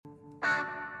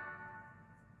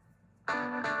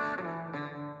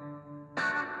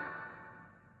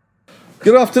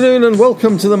Good afternoon and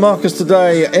welcome to the Marcus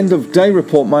Today End of Day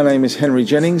Report. My name is Henry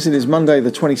Jennings. It is Monday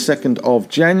the 22nd of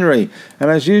January, and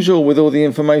as usual with all the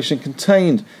information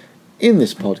contained in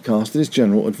this podcast, it is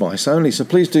general advice only. So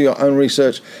please do your own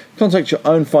research, contact your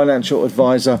own financial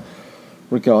advisor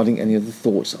regarding any of the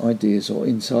thoughts, ideas or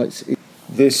insights in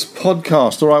this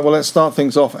podcast. All right, well, let's start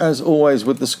things off as always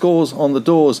with the scores on the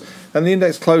doors, and the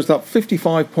index closed up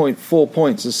 55.4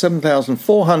 points at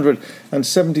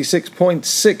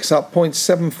 7,476.6, up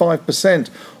 0.75%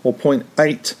 or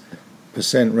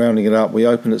 0.8% rounding it up. We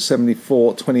opened at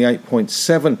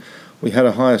 74.28.7. We had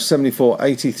a high of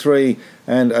 74.83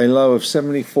 and a low of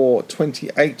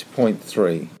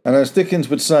 74.28.3. And as Dickens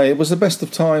would say, it was the best of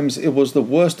times, it was the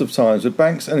worst of times, with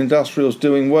banks and industrials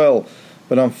doing well.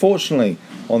 But unfortunately,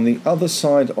 on the other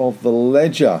side of the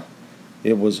ledger,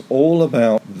 it was all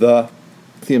about the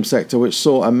lithium sector, which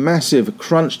saw a massive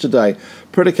crunch today,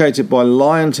 predicated by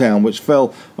Liontown, which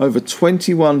fell over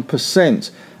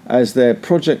 21% as their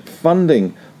project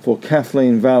funding for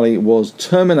Kathleen Valley was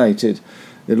terminated.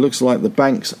 It looks like the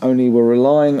banks only were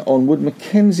relying on Wood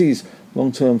Mackenzie's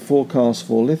long-term forecast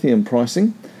for lithium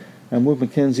pricing, and Wood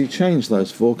Mackenzie changed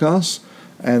those forecasts.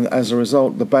 And as a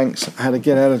result, the banks had a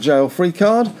get-out-of-jail-free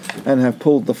card and have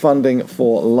pulled the funding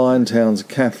for Liontown's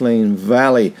Kathleen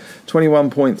Valley.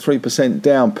 21.3%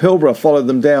 down. Pilbara followed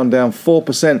them down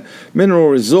 4%. Mineral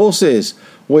Resources,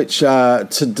 which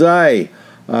today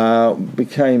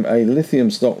became a lithium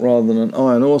stock rather than an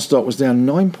iron ore stock, was down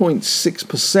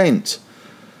 9.6%.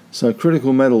 So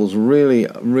critical metals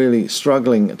really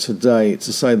struggling today,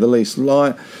 to say the least.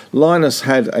 Lynas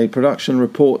had a production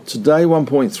report today,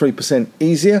 1.3%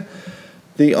 easier.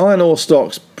 The iron ore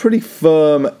stocks pretty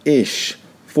firm-ish.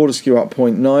 Fortescue up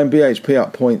 0.9, BHP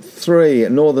up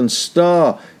 0.3. Northern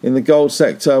Star in the gold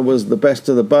sector was the best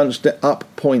of the bunch, up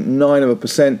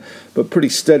 0.9%, but pretty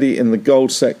steady in the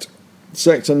gold sector.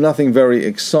 Nothing very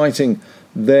exciting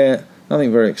there.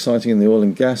 Nothing very exciting in the oil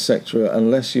and gas sector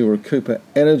unless you were a Cooper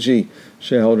Energy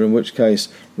shareholder, in which case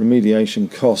remediation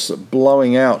costs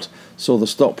blowing out saw the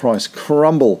stock price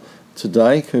crumble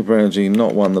today. Cooper Energy,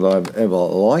 not one that I've ever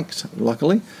liked,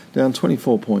 luckily, down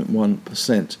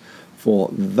 24.1% for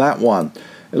that one.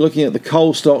 Looking at the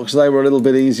coal stocks, they were a little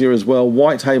bit easier as well.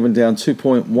 Whitehaven down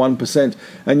 2.1%,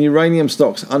 and uranium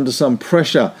stocks under some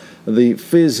pressure. The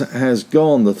fizz has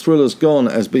gone, the thriller's gone,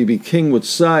 as B.B. King would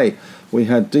say. We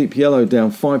had Deep Yellow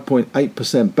down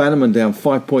 5.8%, Bannerman down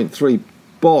 5.3%,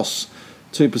 Boss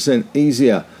 2%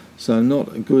 easier. So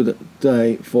not a good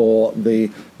day for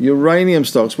the uranium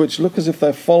stocks, which look as if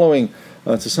they're following,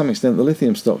 to some extent, the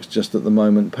lithium stocks just at the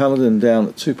moment. Paladin down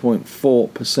at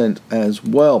 2.4% as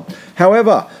well.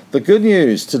 However, the good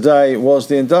news today was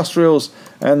the industrials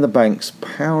and the banks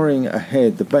powering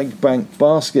ahead. The big bank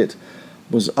basket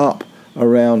was up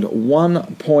around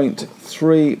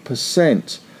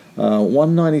 1.3%.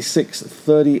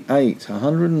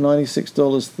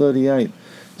 $196.38.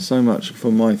 So much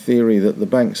for my theory that the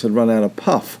banks had run out of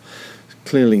puff.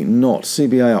 Clearly not.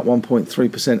 CBA up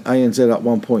 1.3%, ANZ up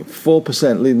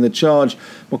 1.4%, leading the charge.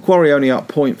 Macquarie only up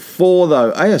 0.4%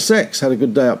 though. ASX had a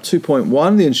good day, up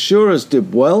 2.1%. The insurers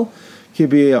did well.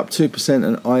 QBE up 2%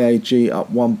 and IAG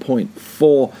up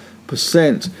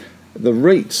 1.4%. The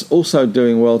REITs also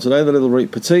doing well today, the little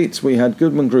REIT Petites. We had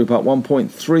Goodman Group up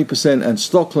 1.3% and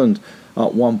Stockland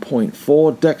up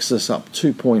 1.4%. Dexus up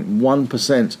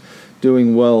 2.1%,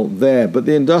 doing well there. But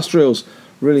the industrials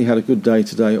really had a good day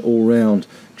today all round.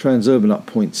 Transurban up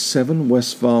 0.7%,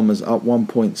 Wesfarmers up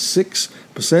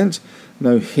 1.6%.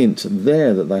 No hint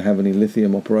there that they have any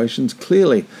lithium operations.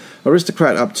 Clearly,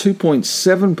 Aristocrat up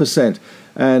 2.7%.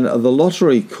 And the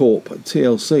Lottery Corp,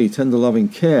 TLC, Tender Loving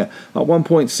Care, up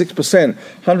 1.6%.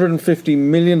 $150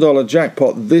 million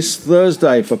jackpot this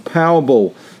Thursday for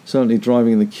Powerball, certainly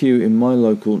driving the queue in my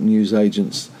local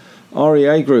newsagents.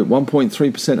 REA Group,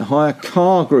 1.3% higher.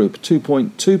 Car Group,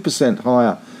 2.2%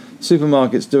 higher.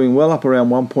 Supermarkets doing well, up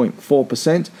around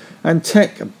 1.4%. And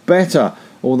Tech better,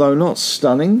 although not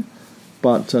stunning,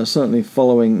 but certainly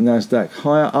following Nasdaq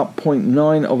higher, up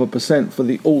 0.9% for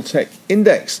the All Tech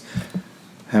Index.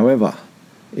 However,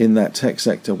 in that tech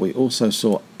sector, we also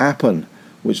saw Appen,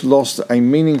 which lost a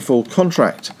meaningful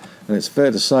contract. And it's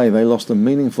fair to say they lost a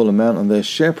meaningful amount on their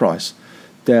share price,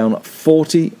 down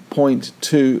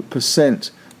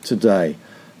 40.2% today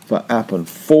for Appen.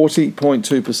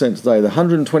 40.2% today. The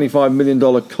 $125 million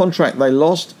contract they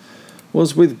lost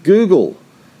was with Google.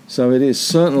 So it is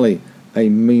certainly a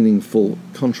meaningful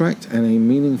contract and a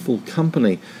meaningful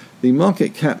company. The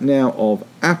market cap now of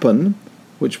Appen,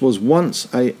 which was once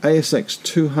a ASX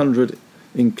 200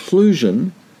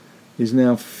 inclusion is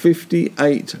now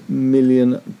 $58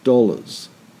 million.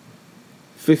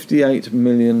 $58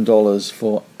 million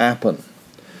for Appen.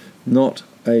 Not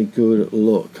a good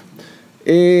look.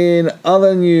 In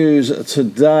other news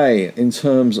today, in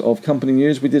terms of company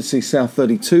news, we did see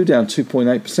South32 down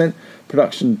 2.8%.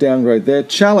 Production downgrade there.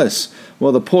 Chalice,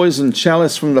 well, the poison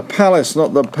chalice from the palace,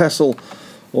 not the pestle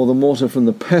or the mortar from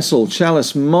the pestle.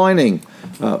 Chalice Mining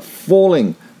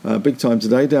falling big time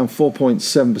today, down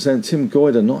 4.7%. Tim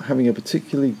Goyder not having a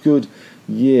particularly good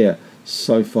year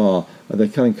so far. They're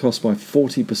cutting costs by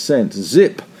 40%.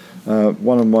 Zip,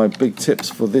 one of my big tips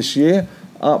for this year,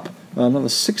 up another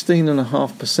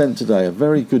 16.5% today. A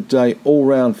very good day all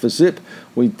round for Zip.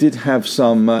 We did have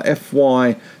some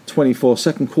FY24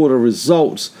 second quarter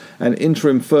results and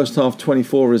interim first half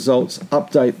 24 results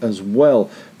update as well.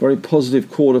 Very positive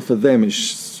quarter for them.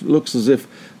 It looks as if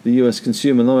the US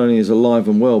consumer not only is alive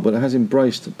and well, but it has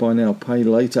embraced by now pay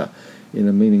later in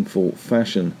a meaningful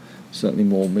fashion. Certainly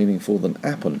more meaningful than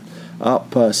Appen.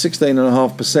 Up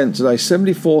 16.5% today,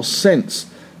 74 cents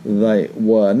they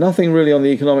were. Nothing really on the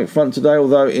economic front today,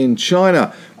 although in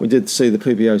China we did see the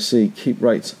PBOC keep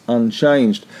rates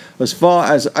unchanged. As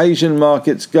far as Asian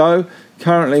markets go,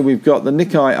 currently we've got the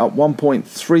Nikkei up 1.3%,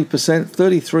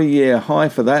 33-year high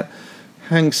for that.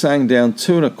 Hang Seng down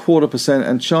 2.25%,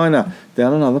 and China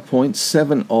down another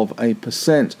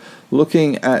 0.7%.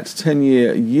 Looking at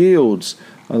 10-year yields,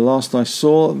 last I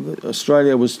saw,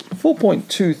 Australia was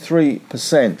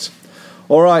 4.23%.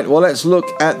 All right, well, let's look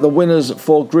at the winners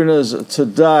for Grinners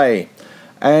today.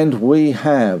 And we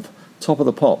have, top of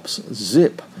the pops,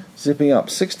 Zip, zipping up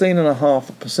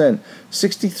 16.5%.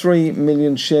 63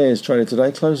 million shares traded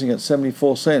today, closing at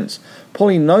 74 cents.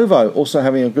 PolyNovo also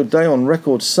having a good day on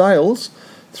record sales.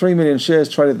 3 million shares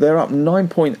traded there, up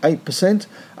 9.8%.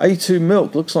 A2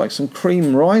 Milk, looks like some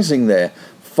cream rising there.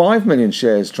 5 million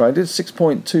shares traded,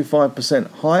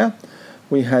 6.25% higher.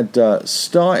 We had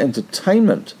Star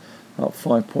Entertainment, up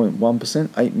 5.1%,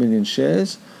 8 million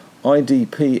shares.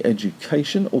 IDP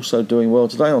Education also doing well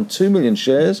today on 2 million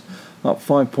shares, up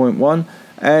 5.1%.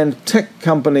 And tech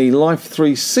company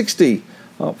Life360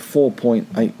 up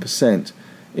 4.8%.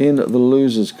 In the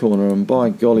losers corner, and by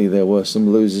golly, there were some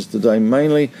losers today,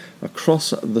 mainly across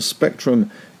the spectrum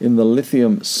in the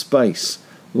lithium space.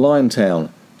 Liontown,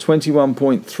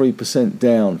 21.3%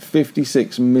 down,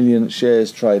 56 million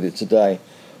shares traded today.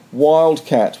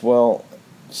 Wildcat, well,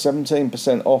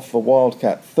 17% off for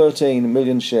Wildcat, 13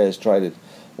 million shares traded.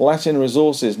 Latin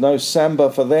Resources, no samba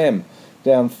for them,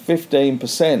 down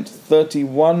 15%,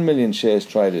 31 million shares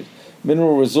traded.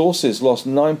 Mineral Resources lost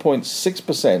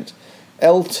 9.6%.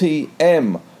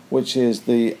 LTM, which is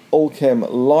the Allchem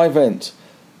Livent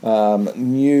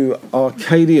new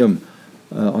Arcadium.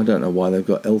 I don't know why they've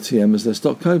got LTM as their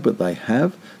stock code, but they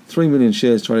have. 3 million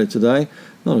shares traded today.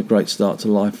 Not a great start to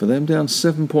life for them, down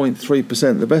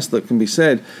 7.3%. The best that can be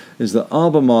said is that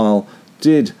Albemarle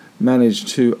did manage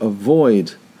to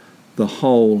avoid the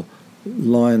whole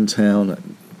Liontown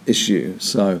issue.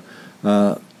 So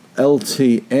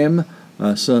LTM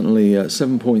certainly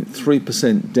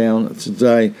 7.3% down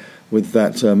today with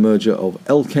that merger of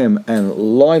Allchem and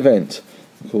Livent.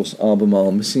 Of course,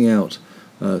 Albemarle missing out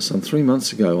some 3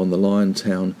 months ago on the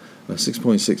Liontown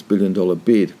 $6.6 billion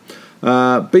bid.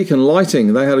 Beacon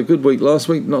Lighting, they had a good week last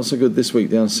week, not so good this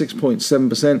week, down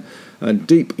 6.7%.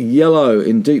 Deep Yellow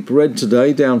in deep red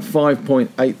today, down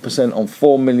 5.8% on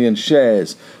 4 million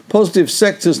shares. Positive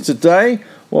sectors today,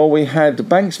 well, we had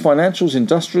banks, financials,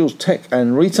 industrials, tech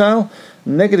and retail.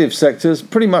 Negative sectors,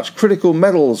 pretty much critical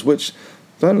metals, which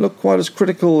don't look quite as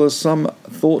critical as some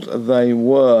thought they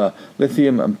were.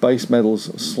 Lithium and base metals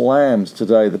slammed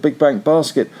today. The big bank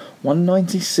basket,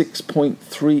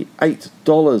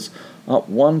 $196.38, up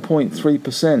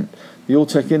 1.3%. The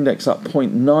All-Tech Index up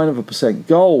 0.9%.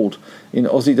 Gold in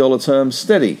Aussie dollar terms,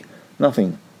 steady.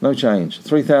 Nothing, no change.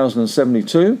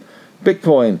 3,072.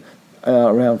 Bitcoin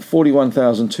around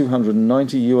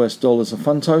 41,290 US dollars a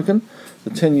fund token.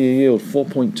 The 10-year yield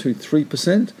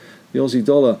 4.23%. The Aussie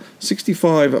dollar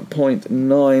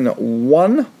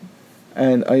 65.91.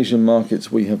 And Asian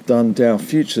markets we have done. Dow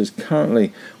futures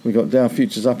currently, we've got Dow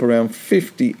futures up around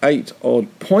 58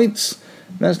 odd points.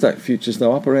 Nasdaq futures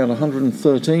though up around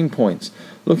 113 points.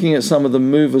 Looking at some of the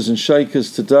movers and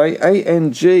shakers today,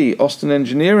 ANG, Austin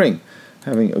Engineering,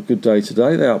 having a good day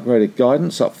today. They upgraded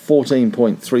guidance up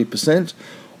 14.3%.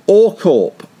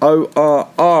 ORCorp,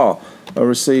 ORR,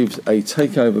 received a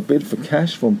takeover bid for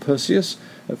cash from Perseus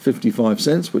at 55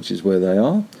 cents, which is where they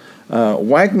are.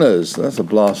 Wagner's, that's a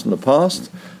blast from the past.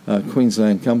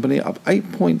 Queensland company up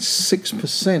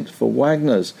 8.6% for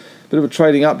Wagner's. Bit of a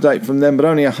trading update from them, but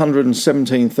only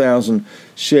 117,000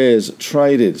 shares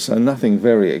traded, so nothing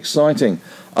very exciting.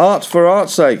 Art for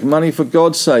art's sake, money for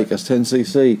God's sake, as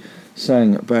 10cc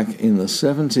sang back in the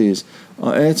 70s.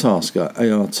 Airtasker,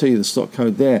 ART, the stock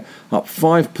code there, up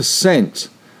 5%.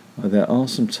 There are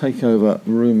some takeover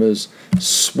rumours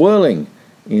swirling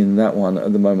in that one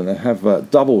at the moment. They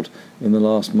have doubled in the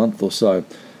last month or so.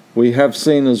 We have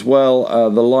seen as well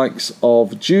the likes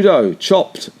of Judo,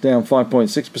 chopped down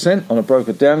 5.6% on a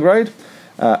broker downgrade.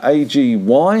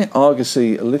 AGY,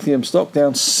 Argosy lithium stock,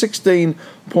 down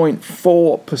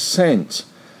 16.4%.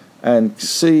 And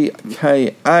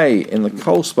CKA in the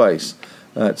coal space,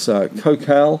 that's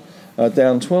Cocal,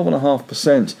 down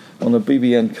 12.5% on the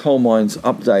BBN Coal Mines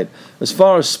update. As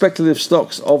far as speculative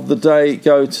stocks of the day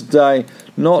go today,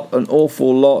 not an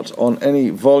awful lot on any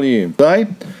volume. Today,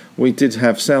 we did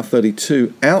have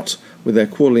South32 out with their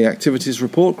quarterly activities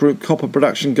report. Group copper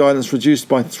production guidance reduced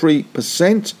by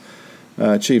 3%.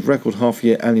 Achieved record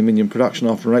half-year aluminium production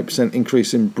after an 8%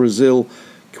 increase in Brazil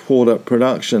quarter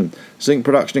production. Zinc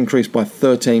production increased by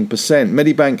 13%.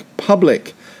 Medibank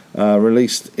Public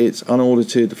released its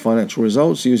unaudited financial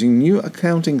results using new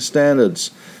accounting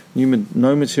standards.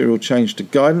 No material change to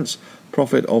guidance.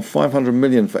 Profit of 500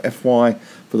 million for FY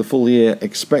for the full year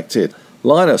expected.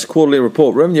 Lynas quarterly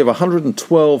report, revenue of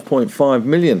 112.5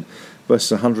 million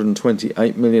versus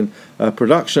 128 million.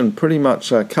 Production pretty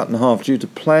much cut in half due to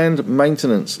planned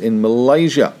maintenance in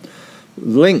Malaysia.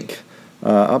 Link,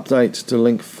 update to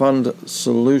Link Fund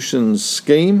Solutions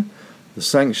scheme. The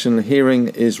sanction hearing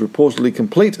is reportedly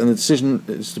complete and the decision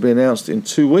is to be announced in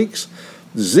 2 weeks.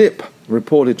 Zip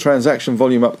reported transaction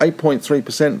volume up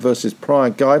 8.3% versus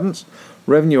prior guidance.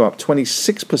 Revenue up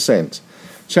 26%.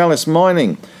 Chalice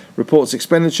Mining reports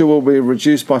expenditure will be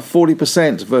reduced by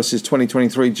 40% versus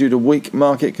 2023 due to weak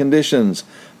market conditions.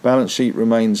 Balance sheet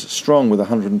remains strong with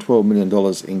 $112 million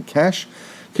in cash.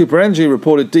 Cooper Energy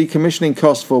reported decommissioning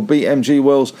costs for BMG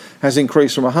wells has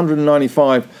increased from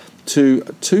 195 to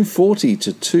 240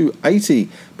 to 280.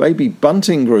 Baby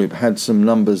Bunting Group had some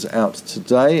numbers out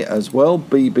today as well.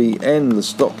 BBN, the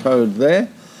stock code there.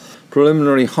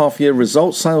 Preliminary half-year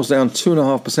results, sales down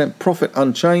 2.5%, profit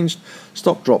unchanged,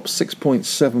 stock dropped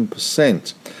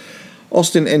 6.7%.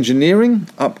 Austin Engineering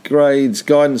upgrades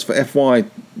guidance for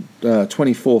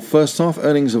FY24 first half,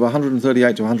 earnings of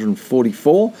 138 to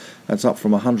 144, that's up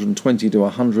from 120 to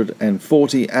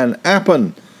 140. And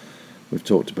Appen, we've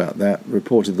talked about that,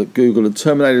 reported that Google had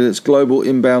terminated its global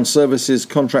inbound services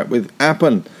contract with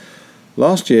Appen.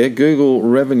 Last year, Google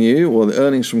revenue, or the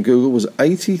earnings from Google, was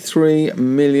 $83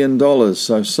 million,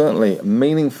 so certainly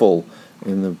meaningful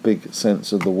in the big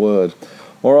sense of the word.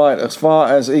 All right, as far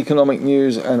as economic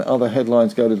news and other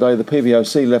headlines go today, the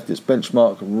PBOC left its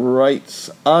benchmark rates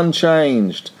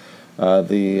unchanged.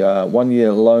 The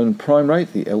one-year loan prime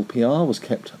rate, the LPR, was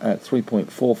kept at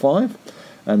 3.45,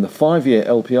 and the 5-year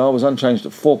LPR was unchanged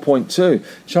at 4.2.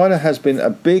 China has been a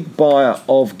big buyer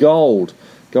of gold.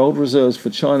 Gold reserves for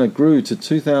China grew to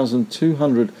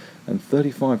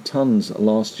 2,235 tonnes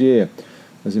last year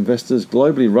as investors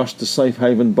globally rushed to safe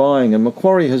haven buying. And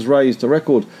Macquarie has raised a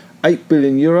record 8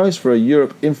 billion euros for a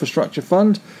Europe infrastructure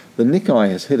fund. The Nikkei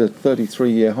has hit a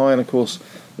 33-year high. And of course,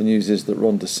 the news is that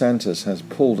Ron DeSantis has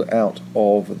pulled out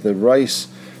of the race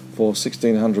for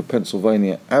 1600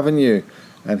 Pennsylvania Avenue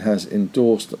and has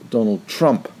endorsed Donald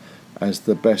Trump as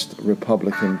the best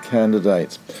Republican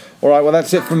candidate. All right, well,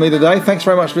 that's it from me today. Thanks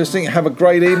very much for listening. Have a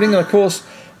great evening. And, of course,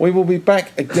 we will be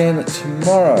back again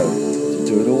tomorrow to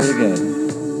do it all again.